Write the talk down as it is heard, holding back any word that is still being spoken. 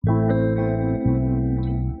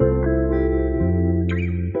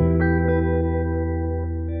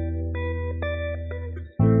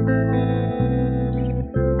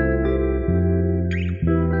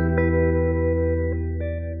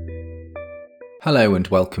Hello and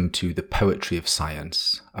welcome to The Poetry of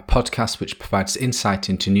Science, a podcast which provides insight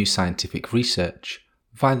into new scientific research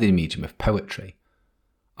via the medium of poetry.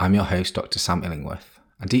 I'm your host, Dr. Sam Illingworth,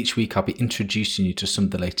 and each week I'll be introducing you to some of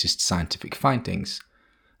the latest scientific findings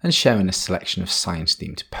and sharing a selection of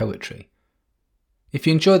science-themed poetry. If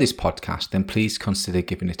you enjoy this podcast, then please consider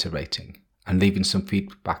giving it a rating and leaving some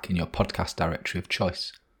feedback in your podcast directory of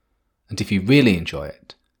choice. And if you really enjoy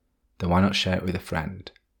it, then why not share it with a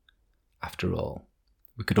friend? After all,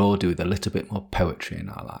 we could all do with a little bit more poetry in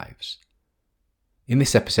our lives. In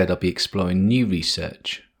this episode, I'll be exploring new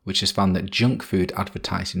research which has found that junk food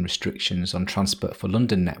advertising restrictions on Transport for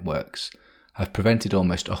London networks have prevented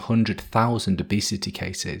almost 100,000 obesity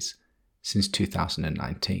cases since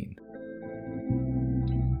 2019.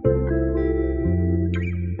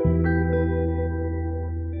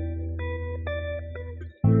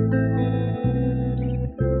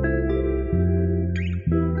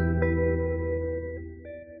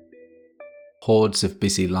 Hordes of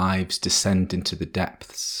busy lives descend into the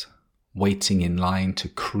depths, waiting in line to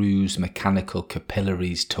cruise mechanical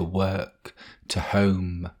capillaries to work, to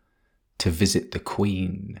home, to visit the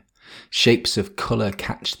Queen. Shapes of colour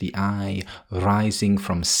catch the eye, rising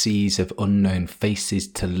from seas of unknown faces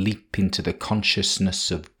to leap into the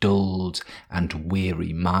consciousness of dulled and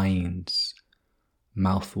weary minds.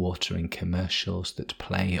 Mouth-watering commercials that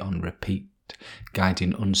play on repeat,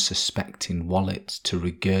 guiding unsuspecting wallets to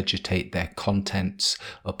regurgitate their contents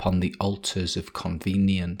upon the altars of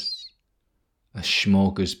convenience. A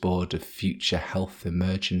smorgasbord of future health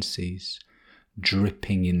emergencies,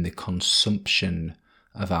 dripping in the consumption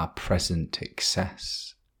of our present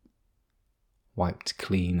excess. Wiped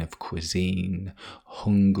clean of cuisine,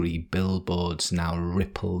 hungry billboards now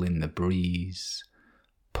ripple in the breeze,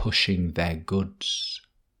 pushing their goods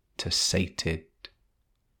to sated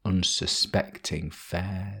unsuspecting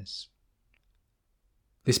fares.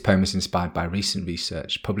 This poem is inspired by recent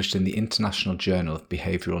research published in the International Journal of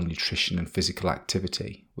Behavioural Nutrition and Physical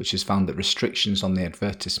Activity, which has found that restrictions on the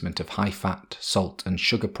advertisement of high-fat, salt and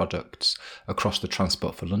sugar products across the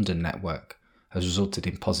Transport for London network has resulted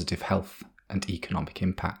in positive health and economic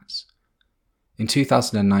impacts. In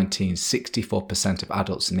 2019, 64% of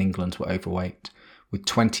adults in England were overweight, with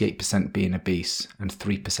 28% being obese and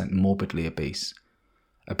 3% morbidly obese.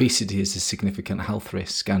 Obesity is a significant health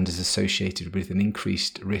risk and is associated with an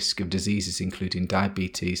increased risk of diseases including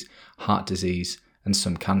diabetes, heart disease, and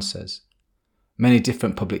some cancers. Many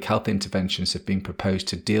different public health interventions have been proposed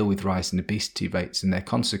to deal with rising obesity rates and their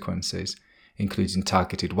consequences, including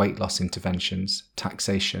targeted weight loss interventions,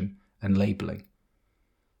 taxation, and labelling.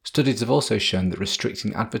 Studies have also shown that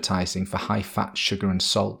restricting advertising for high-fat, sugar and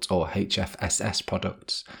salt, or HFSS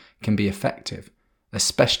products, can be effective,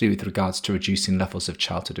 especially with regards to reducing levels of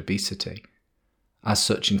childhood obesity. As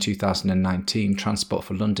such, in 2019, Transport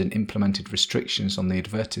for London implemented restrictions on the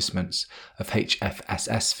advertisements of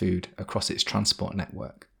HFSS food across its transport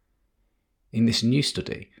network. In this new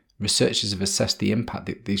study, researchers have assessed the impact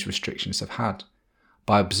that these restrictions have had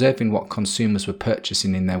by observing what consumers were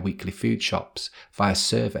purchasing in their weekly food shops via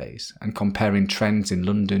surveys and comparing trends in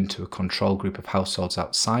London to a control group of households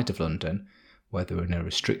outside of London, where there were no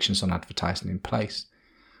restrictions on advertising in place.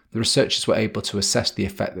 The researchers were able to assess the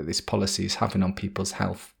effect that this policy is having on people's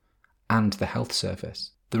health and the health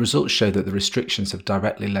service. The results show that the restrictions have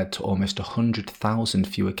directly led to almost 100,000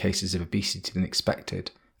 fewer cases of obesity than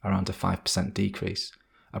expected, around a 5% decrease,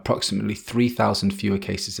 approximately 3,000 fewer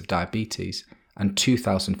cases of diabetes, and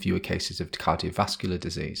 2,000 fewer cases of cardiovascular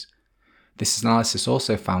disease. This analysis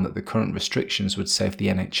also found that the current restrictions would save the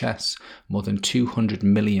NHS more than £200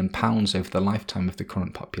 million over the lifetime of the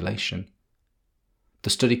current population. The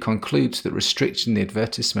study concludes that restricting the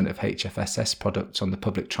advertisement of HFSS products on the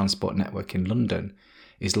public transport network in London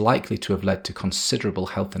is likely to have led to considerable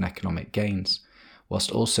health and economic gains,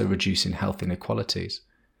 whilst also reducing health inequalities.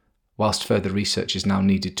 Whilst further research is now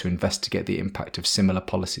needed to investigate the impact of similar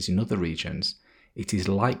policies in other regions, it is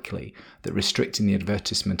likely that restricting the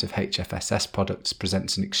advertisement of HFSS products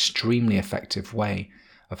presents an extremely effective way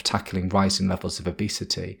of tackling rising levels of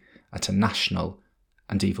obesity at a national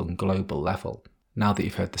and even global level. Now that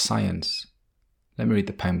you've heard the science, let me read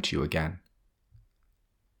the poem to you again.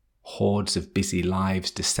 Hordes of busy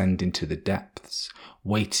lives descend into the depths,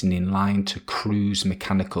 waiting in line to cruise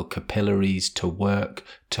mechanical capillaries to work,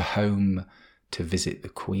 to home, to visit the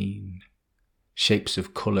Queen. Shapes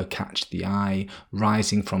of colour catch the eye,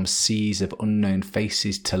 rising from seas of unknown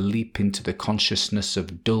faces to leap into the consciousness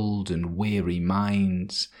of dulled and weary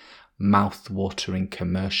minds. Mouth-watering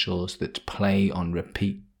commercials that play on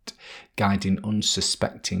repeat, guiding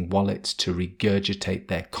unsuspecting wallets to regurgitate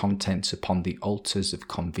their contents upon the altars of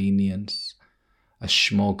convenience. a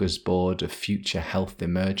smorgasbord of future health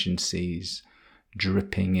emergencies,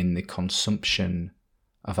 dripping in the consumption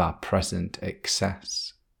of our present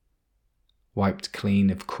excess. Wiped clean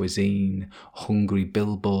of cuisine, hungry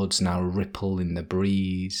billboards now ripple in the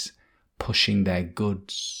breeze, pushing their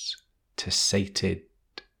goods to sated,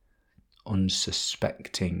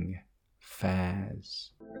 unsuspecting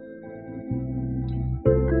fares.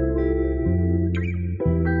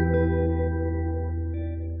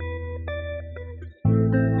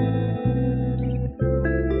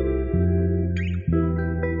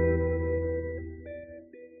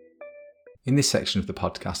 In this section of the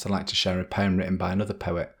podcast, I'd like to share a poem written by another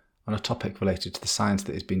poet on a topic related to the science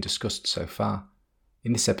that has been discussed so far.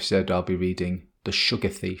 In this episode, I'll be reading The Sugar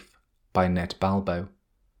Thief by Ned Balbo.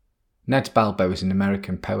 Ned Balbo is an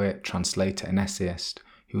American poet, translator and essayist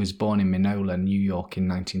who was born in Minola, New York in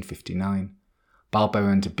 1959. Balbo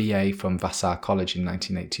earned a BA from Vassar College in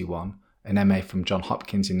 1981, an MA from Johns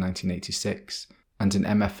Hopkins in 1986, and an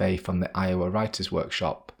MFA from the Iowa Writers'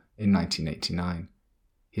 Workshop in 1989.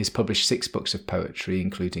 He has published 6 books of poetry,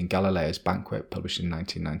 including Galileo's Banquet, published in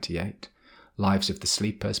 1998, Lives of the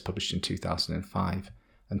Sleepers, published in 2005,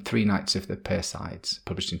 and 3 Nights of the Persides,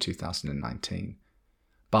 published in 2019.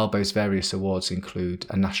 Balbo's various awards include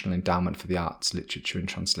a National Endowment for the Arts, Literature and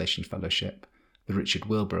Translation Fellowship, the Richard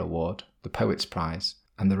Wilbur Award, the Poets' Prize,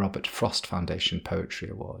 and the Robert Frost Foundation Poetry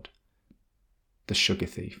Award. The Sugar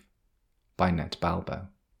Thief by Ned Balbo.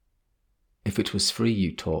 If it was free,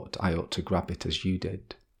 you taught, I ought to grab it as you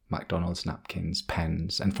did. McDonald's napkins,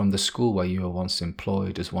 pens, and from the school where you were once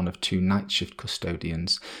employed as one of 2 night shift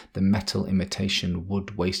custodians, the metal imitation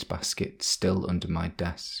wood wastebasket still under my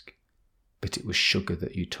desk. But it was sugar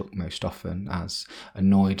that you took most often, as,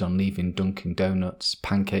 annoyed on leaving Dunkin' Donuts,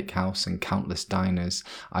 Pancake House, and countless diners,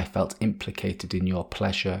 I felt implicated in your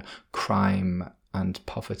pleasure, crime, and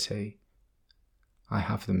poverty. I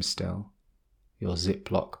have them still, your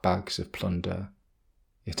Ziploc bags of plunder.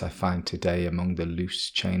 Yet I find today among the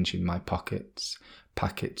loose change in my pockets,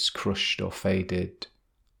 packets crushed or faded,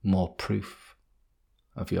 more proof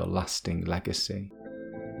of your lasting legacy.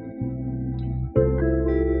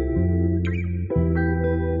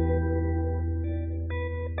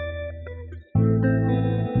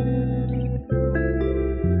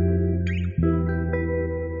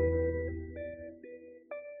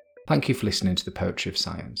 Thank you for listening to The Poetry of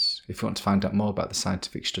Science. If you want to find out more about the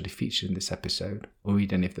scientific study featured in this episode, or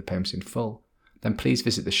read any of the poems in full, then please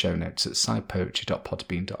visit the show notes at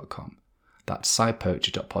scipoetry.podbean.com. That's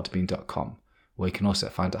scipoetry.podbean.com, where you can also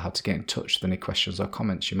find out how to get in touch with any questions or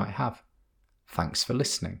comments you might have. Thanks for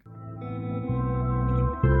listening.